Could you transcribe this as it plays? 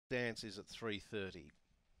Dance is at 3:30.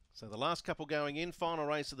 So the last couple going in, final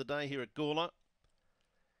race of the day here at Gawler.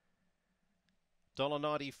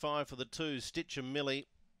 $1.95 for the two, Stitch and Millie.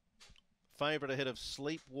 Favourite ahead of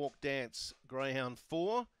Sleepwalk Dance, Greyhound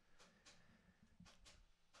 4.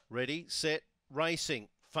 Ready, set, racing.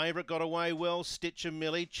 Favourite got away well, Stitch and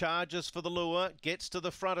Millie, charges for the lure, gets to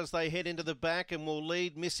the front as they head into the back and will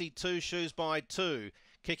lead Missy Two Shoes by 2.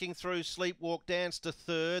 Kicking through Sleepwalk Dance to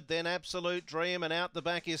third, then Absolute Dream, and out the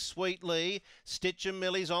back is Sweet Lee. Stitch and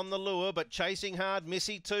Millie's on the lure, but chasing hard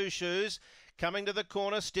Missy Two Shoes. Coming to the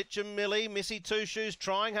corner, Stitch and Millie. Missy Two Shoes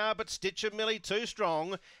trying hard, but Stitch and Millie too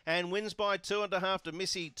strong, and wins by 2.5 to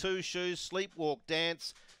Missy Two Shoes. Sleepwalk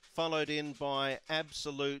Dance, followed in by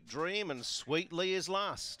Absolute Dream, and Sweet Lee is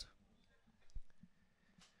last.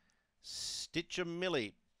 Stitch and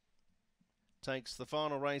Millie takes the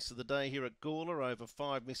final race of the day here at Gawler over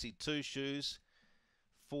 5 Missy Two Shoes,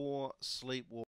 4 Sleepwalk.